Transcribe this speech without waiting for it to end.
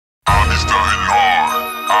stuntin' hard.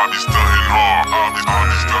 I be stuntin' hard. I be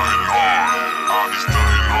stuntin' hard. I be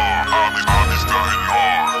stuntin' hard. I be stuntin'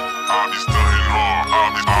 hard. I be stuntin' hard. I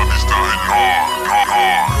be stuntin' hard.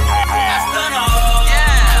 I stun hard.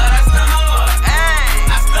 Yeah. I stun hard. Hey.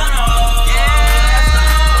 I stun hard. Yeah.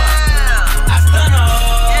 I stun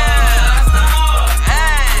hard. Yeah. I stun hard.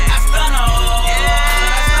 Hey. I stun hard. Yeah.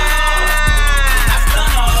 I stun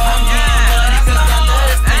hard. I'm getting money 'cause I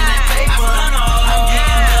love spending paper. I'm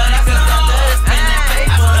getting money 'cause I love spending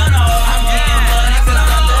paper. I'm getting money 'cause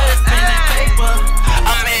I love spending paper.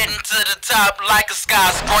 I'm heading to the top like a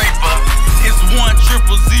skyscraper. It's 100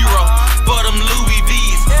 for them Louis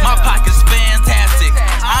V's. My pocket's fantastic.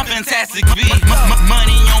 I'm fantastic V.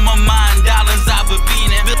 Money on my mind, dollars I've been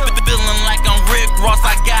feeling. Feeling like I'm Rick Ross,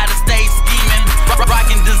 I gotta stay scheming.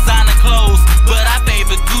 Rocking designer clothes, but I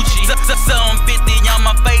favor Gucci. 750 on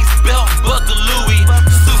my face, belt buckle Louis.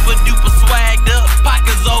 Super duper swagged up,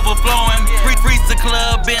 pockets overflowing. Freeze the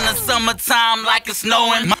club in the summertime like it's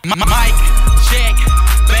snowing. Mic check,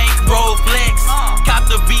 bankroll flex. Cop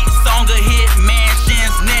the beat, song a hit,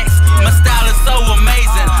 mansions next. My style is so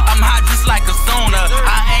amazing, I'm hot just like a sauna.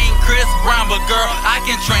 I ain't Chris Brown, but girl, I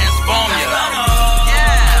can transform ya.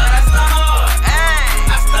 Yeah, I stun hard. Hey,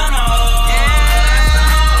 I stun hard. Yeah,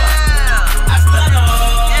 I stun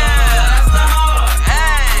hard. Yeah, I stun hard.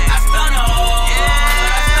 Hey, I stun hard. Yeah,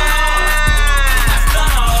 I stun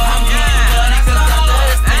hard. I'm getting money 'cause I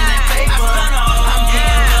love spending paper. I'm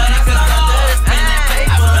getting money 'cause I love spending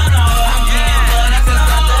paper. I'm getting money 'cause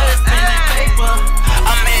I love spending paper.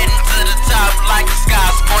 I'm heading to the top like a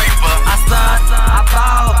skyscraper. I stunt, I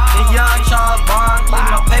ball, the young Charles Barkley.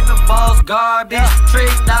 My paper balls garbage,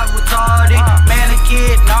 tricked out retarded. Man, a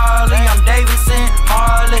kid gnarly, I'm Davidson,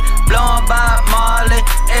 Harley. Blowing by Marley,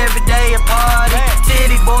 every day a party.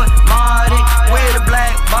 Titty boy, Marty, with a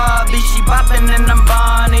black Barbie. She poppin' in them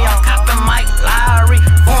Bonnie. I'm copping Mike Lowry,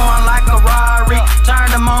 going like a Rari. Turn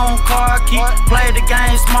them on car key, play the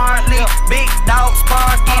game smartly. Big dog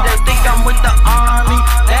Sparky, they think I'm with the army.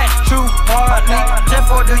 That's true partly.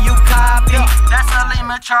 10-4, do you copy? That's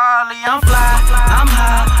Alima Charlie. I'm fly, I'm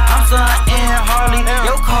high, I'm stuntin' Harley.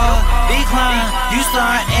 Your car decline, you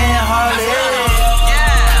stuntin' Harley.